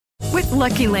With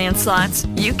Lucky Land Slots,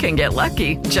 you can get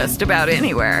lucky just about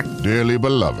anywhere. Dearly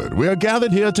beloved, we are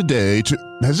gathered here today to...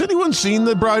 Has anyone seen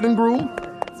the bride and groom?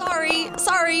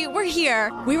 Sorry, we're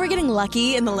here. We were getting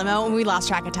lucky in the limo and we lost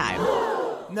track of time.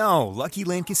 No, Lucky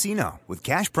Land Casino, with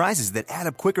cash prizes that add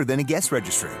up quicker than a guest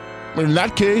registry. In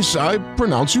that case, I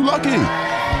pronounce you lucky.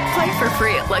 Play for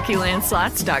free at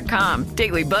LuckyLandSlots.com.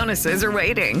 Daily bonuses are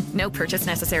waiting. No purchase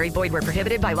necessary. Void where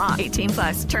prohibited by law.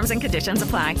 18+. Terms and conditions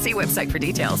apply. See website for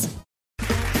details.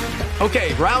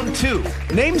 Okay, round two.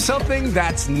 Name something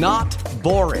that's not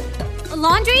boring. A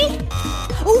laundry?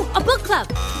 Ooh, a book club.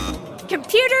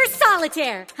 Computer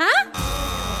solitaire, huh?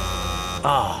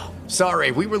 Ah, sorry,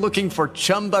 we were looking for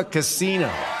Chumba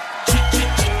Casino.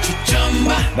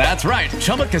 That's right,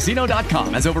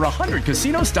 ChumbaCasino.com has over 100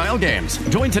 casino-style games.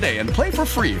 Join today and play for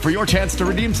free for your chance to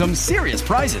redeem some serious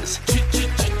prizes.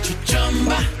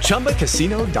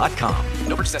 ChumbaCasino.com.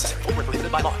 No purchase necessary. Void where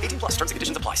prohibited by law. 18+. Terms and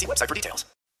conditions apply. See website for details.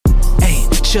 Hey,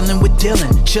 chillin' with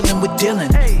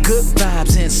Dylan. Hey. Good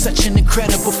vibes and such an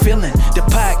incredible feeling. The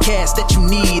podcast that you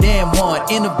need and want.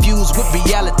 Interviews with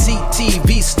reality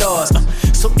TV stars.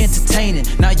 So entertaining.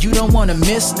 Now you don't wanna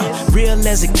miss. Real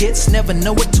as it gets. Never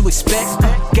know what to expect.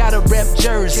 Got a rep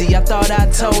jersey. I thought I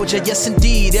told ya. Yes,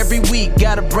 indeed. Every week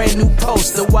got a brand new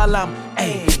poster while I'm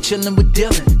chillin' with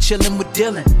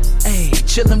Dylan. Hey,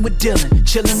 chillin' with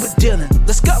Dylan.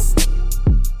 Let's go.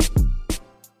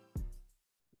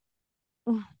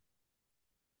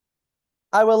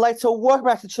 I would like to welcome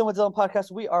back to Chill with Dylan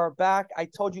podcast. We are back. I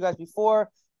told you guys before,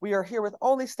 we are here with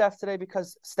only Steph today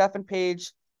because Steph and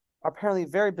Paige are apparently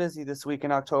very busy this week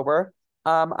in October.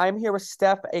 I'm here with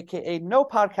Steph, aka No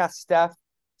Podcast Steph.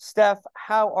 Steph,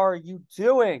 how are you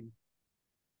doing?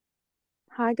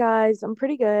 Hi guys, I'm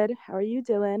pretty good. How are you,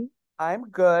 Dylan? I'm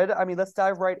good. I mean, let's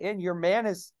dive right in. Your man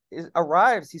is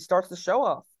arrives. He starts the show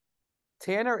off.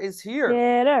 Tanner is here.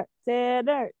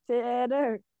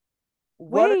 Tanner.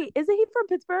 Wait, isn't he from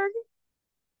Pittsburgh?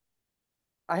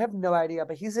 I have no idea,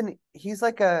 but he's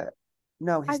like a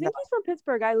no, I think he's from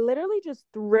Pittsburgh. I literally just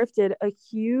thrifted a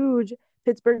huge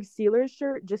Pittsburgh Steelers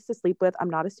shirt just to sleep with. I'm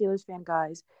not a Steelers fan,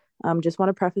 guys. Just want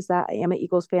to preface that. I am an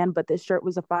Eagles fan, but this shirt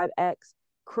was a 5X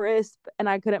crisp and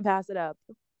I couldn't pass it up.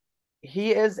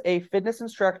 He is a fitness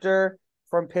instructor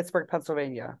from Pittsburgh,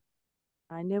 Pennsylvania.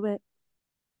 I knew it.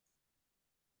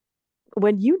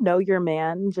 When you know your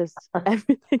man, just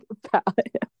everything about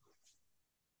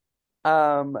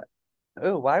him.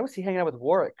 Oh, why was he hanging out with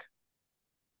Warwick?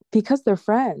 Because they're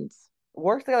friends.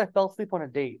 Warwick's the guy that fell asleep on a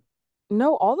date.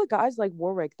 No, all the guys like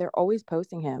Warwick, they're always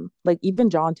posting him. Like even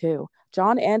John too.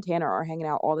 John and Tanner are hanging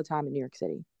out all the time in New York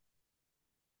City.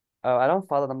 Oh, I don't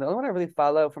follow them. The only one I really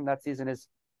follow from that season is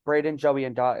Braden, Joey,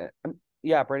 and Dotton.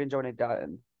 Yeah, Braden, Joey, and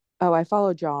Dotton. Oh, I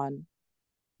follow John.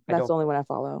 That's the only one I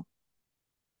follow.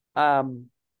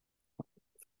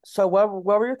 So what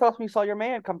were your thoughts when you saw your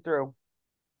man come through?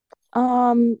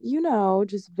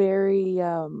 Just very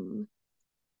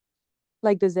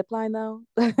like the zip line though.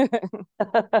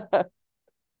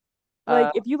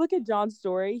 Like if you look at John's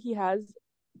story, he has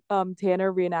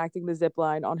Tanner reenacting the zip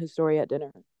line on his story at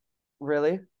dinner.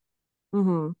 Really?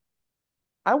 Mm-hmm.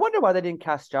 I wonder why they didn't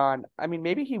cast John. I mean,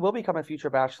 maybe he will become a future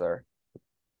Bachelor.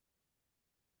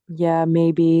 Yeah,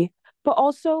 maybe. But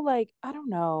also, like, I don't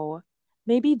know.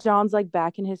 Maybe John's like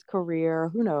back in his career.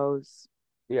 Who knows?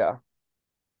 Yeah.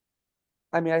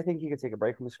 I mean, I think he could take a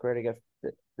break from his career to get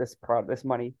this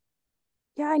money.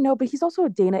 Yeah, I know, but he's also a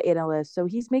Dana analyst, so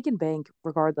he's making bank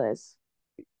regardless.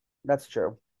 That's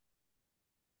true.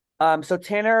 So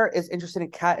Tanner is interested in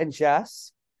Kat and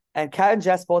Jess, and Kat and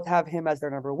Jess both have him as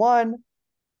their number one.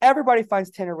 Everybody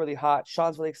finds Tanner really hot.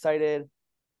 Sean's really excited.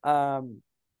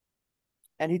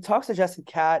 And he talks to Jess and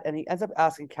Kat, and he ends up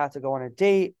asking Kat to go on a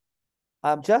date.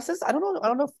 Jess is, I don't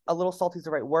know if a little salty is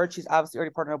the right word. She's obviously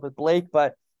already partnered up with Blake,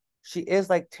 but she is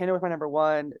like, Tanner was my number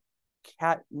one.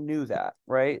 Kat knew that,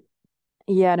 right?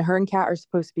 Yeah, and her and Kat are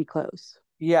supposed to be close.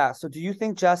 Yeah. So do you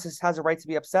think Jess has a right to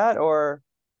be upset, or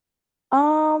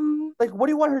like, what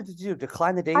do you want her to do?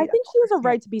 Decline the date? I think she has a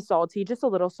right to be salty, just a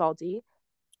little salty.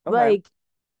 Okay.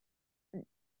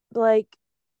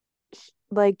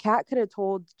 Like Kat could have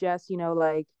told Jess,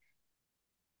 like,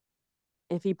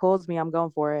 if he pulls me, I'm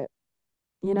going for it.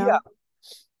 Yeah,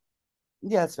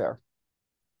 that's fair.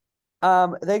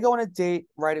 They go on a date,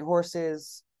 riding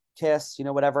horses, kiss,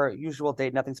 whatever, usual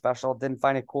date, nothing special. Didn't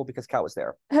find it cool because Kat was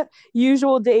there.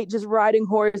 Usual date, just riding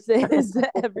horses,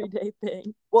 everyday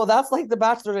thing. Well, that's like the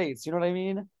Bachelor dates, you know what I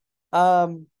mean?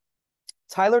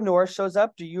 Tyler Norris shows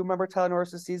up. Do you remember Tyler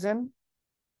Norris's season?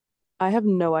 I have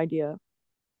no idea.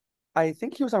 I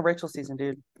think he was on Rachel's season,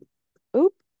 dude.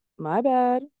 Oop, my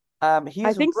bad. I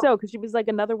think so, because she was like,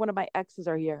 another one of my exes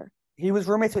are here.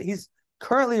 He's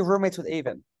currently roommates with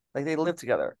Avon. Like they live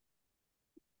together.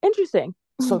 Interesting.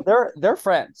 So they're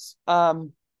friends.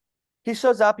 He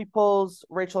shows up, he pulls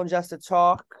Rachel and Jess to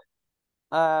talk,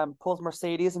 pulls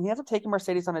Mercedes, and he ends up taking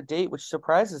Mercedes on a date, which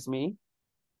surprises me.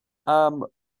 Um,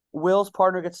 Will's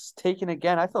partner gets taken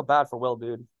again. I feel bad for Will,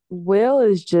 dude. Will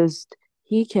is just,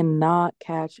 he cannot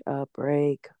catch a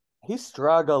break. He's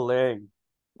struggling.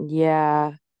 Yeah.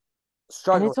 And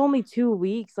Struggling. it's only 2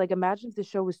 weeks. Like, imagine if the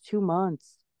show was 2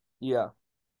 months. Yeah.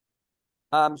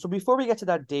 So before we get to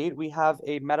that date, we have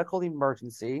a medical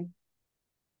emergency.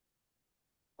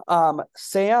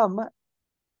 Sam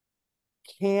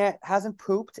hasn't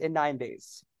pooped in 9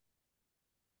 days.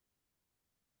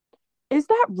 Is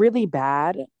that really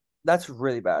bad? That's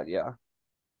really bad, yeah.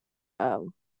 Oh.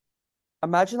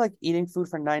 Imagine like eating food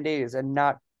for 9 days and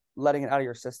not letting it out of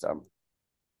your system.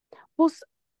 Well,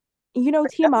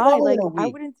 That's TMI, longer than like a I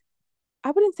week. wouldn't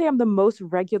I wouldn't say I'm the most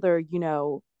regular,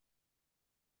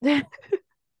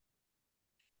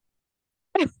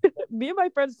 me and my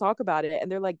friends talk about it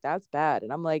and they're like, that's bad.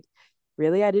 And I'm like,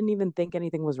 really? I didn't even think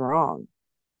anything was wrong.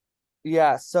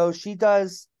 Yeah, so she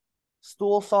does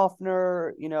stool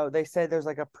softener. They say there's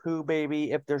like a poo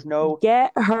baby if there's no.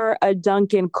 Get her a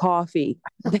Dunkin' coffee.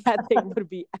 That thing would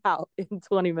be out in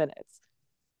 20 minutes.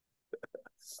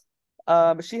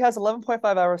 She has 11.5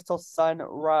 hours till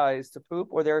sunrise to poop,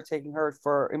 or they're taking her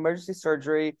for emergency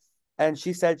surgery. And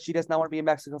she said she does not want to be in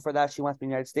Mexico for that. She wants to be in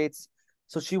the United States.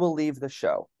 So she will leave the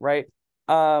show, right?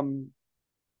 And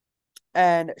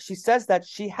she says that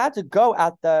she had to go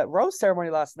at the rose ceremony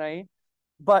last night,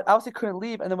 but obviously couldn't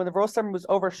leave. And then when the rose ceremony was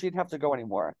over, she didn't have to go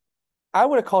anymore. I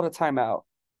would have called a timeout.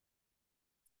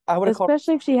 I would have called.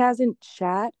 Especially if she hasn't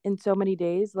chat in so many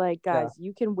days. Like, Yeah, guys,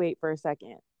 you can wait for a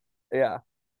second. yeah.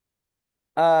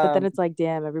 But then Um, it's like,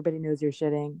 damn, everybody knows you're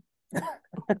shitting.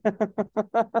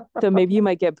 So maybe you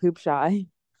might get poop shy.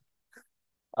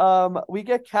 we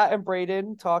get Kat and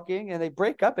Brayden talking, and they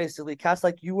break up basically. Kat's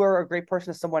like, "You were a great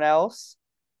person to someone else."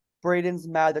 Brayden's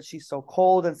mad that she's so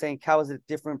cold and saying Kat was a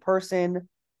different person.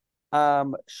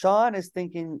 Sean is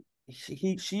thinking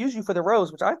she used you for the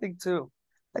rose, which I think too.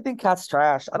 I think Kat's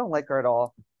trash. I don't like her at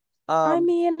all. I Um,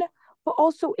 mean, but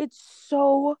also it's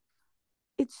so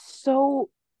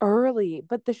early.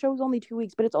 But the show's only 2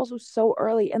 weeks, but it's also so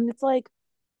early. And it's like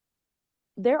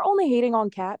they're only hating on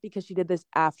Kat because she did this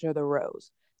after the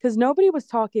rose. Because nobody was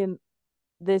talking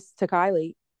this to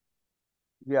Kylie.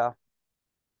 yeah,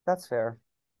 that's fair.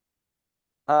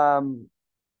 Um,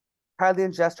 Kylie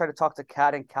and Jess try to talk to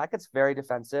Kat, and Kat gets very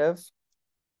defensive.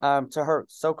 To her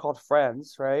so-called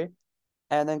friends, right?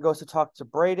 And then goes to talk to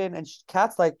Brayden, and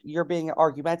Kat's like, "You're being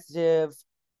argumentative.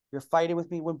 You're fighting with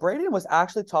me." When Brayden was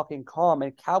actually talking calm,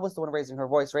 and Kat was the one raising her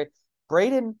voice, right?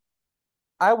 Brayden,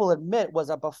 I will admit, was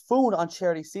a buffoon on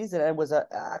charity season and was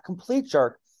a complete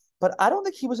jerk. But I don't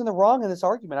think he was in the wrong in this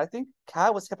argument. I think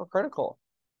Kat was hypocritical.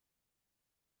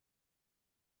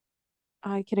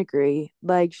 I can agree.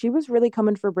 Like she was really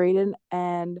coming for Brayden,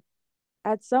 and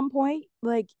at some point,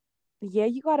 like, yeah,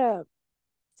 you gotta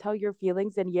tell your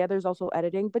feelings, and yeah, there's also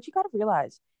editing, but you gotta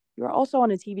realize you're also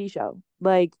on a TV show.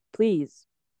 Like, please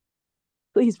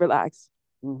relax.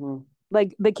 Mm-hmm.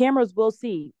 Like the cameras will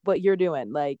see what you're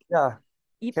doing. Like Yeah,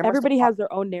 cameras everybody has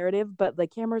their own narrative, but the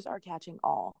cameras are catching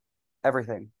all.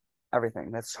 everything,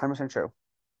 everything. That's 100% true.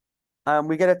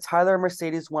 We get a Tyler and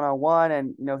Mercedes one-on-one,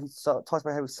 and talks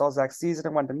about how he saw Zach's season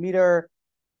and wanted to meet her.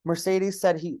 Mercedes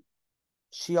said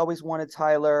she always wanted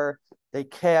Tyler. They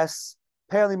kiss.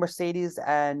 Apparently, Mercedes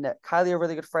and Kylie are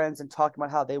really good friends and talking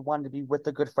about how they wanted to be with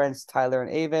the good friends Tyler and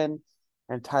Avon.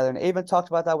 And Tyler and Avon talked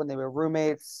about that when they were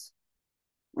roommates.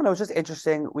 It's just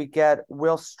interesting. We get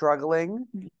Will struggling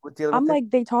with dealing I'm with it. like,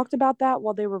 they talked about that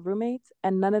while they were roommates,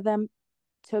 and none of them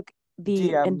took the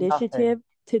DM nothing. initiative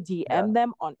to Yeah, DM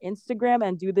them on Instagram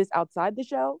and do this outside the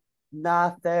show.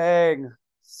 nothing.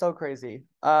 So crazy.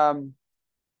 It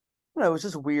was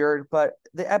just weird, but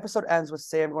the episode ends with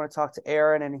Sam going to talk to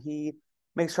Erin, and he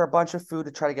makes her a bunch of food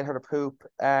to try to get her to poop,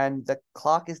 and the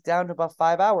clock is down to about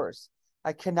 5 hours.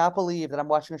 I cannot believe that I'm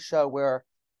watching a show where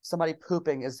somebody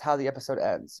pooping is how the episode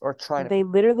ends, or trying to They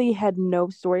poop. literally had no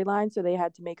storyline, so they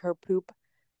had to make her poop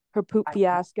I,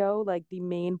 fiasco like the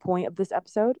main point of this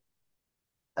episode.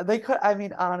 they could, I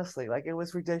mean, honestly, like it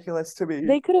was ridiculous to me.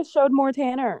 They could have showed more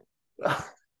Tanner.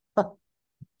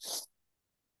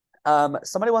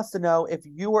 Somebody wants to know, if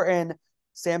you were in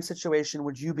Sam's situation,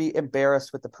 would you be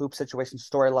embarrassed with the poop situation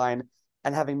storyline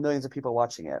and having millions of people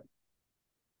watching it?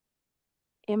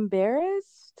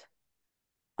 Embarrassed?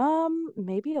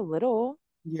 Maybe a little.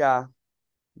 Yeah,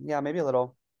 yeah, maybe a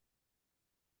little.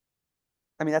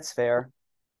 I mean, that's fair.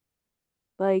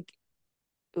 Like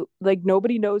like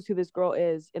nobody knows who this girl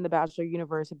is in the Bachelor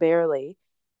universe, barely.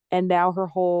 And now her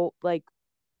whole like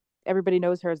everybody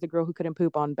knows her as the girl who couldn't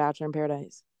poop on Bachelor in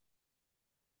Paradise.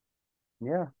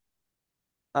 Yeah.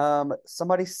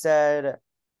 Somebody said,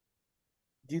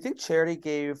 do you think Charity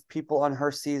gave people on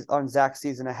her season, on Zach's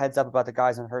season, a heads up about the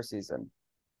guys on her season?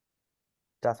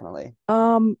 Definitely.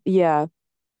 Yeah.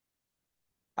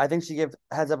 I think she gave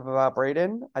heads up about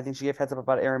Brayden. I think she gave heads up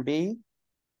about Aaron B.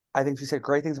 I think she said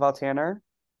great things about Tanner.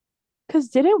 Because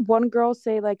didn't one girl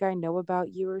say like I know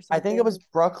about you or something? I think it was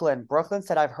Brooklyn. Brooklyn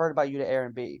said I've heard about you to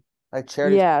Aaron B. Like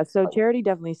Charity. Yeah, so Charity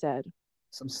definitely said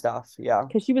some stuff. Yeah.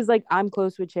 Because she was like, I'm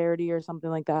close with Charity or something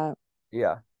like that.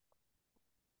 Yeah.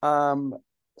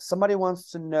 Somebody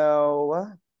wants to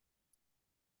know,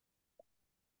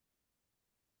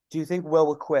 do you think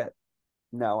Will quit?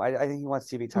 No, I think he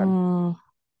wants TV time.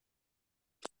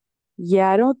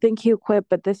 Yeah, I don't think he'll quit,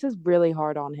 but this is really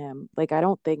hard on him. Like, I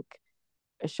don't think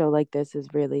a show like this is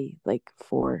really like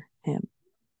for him.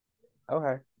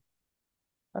 Okay.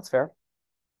 That's fair.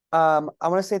 I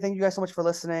want to say thank you guys so much for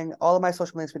listening. All of my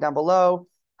social links will be down below.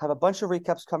 I have a bunch of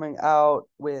recaps coming out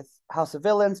with House of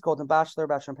Villains, Golden Bachelor,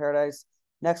 Bachelor in Paradise.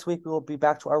 Next week, we will be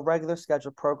back to our regular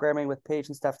scheduled programming with Paige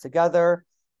and Steph together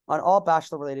on all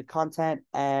Bachelor-related content.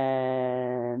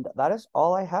 And that is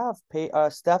all I have.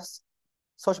 Steph's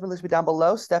social links will be down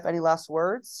below. Steph, any last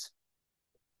words?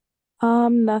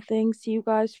 Nothing. See you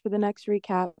guys for the next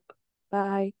recap.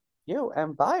 Bye.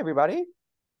 And bye, everybody.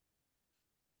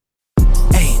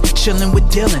 Chilling with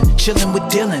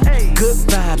Dylan. Hey. Good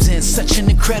vibes and such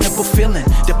an incredible feeling.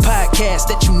 The podcast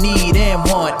that you need and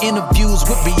want. Interviews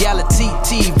with reality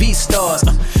TV stars.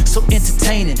 So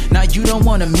entertaining. Now you don't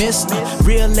want to miss.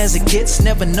 Real as it gets,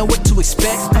 never know what to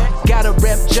expect. Got a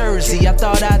rep jersey, I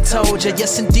thought I told ya.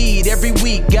 Yes, indeed, every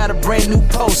week got a brand new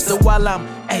poster while I'm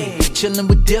chilling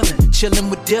with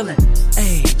Dylan.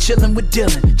 Hey, chilling with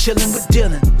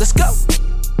Dylan. Let's go.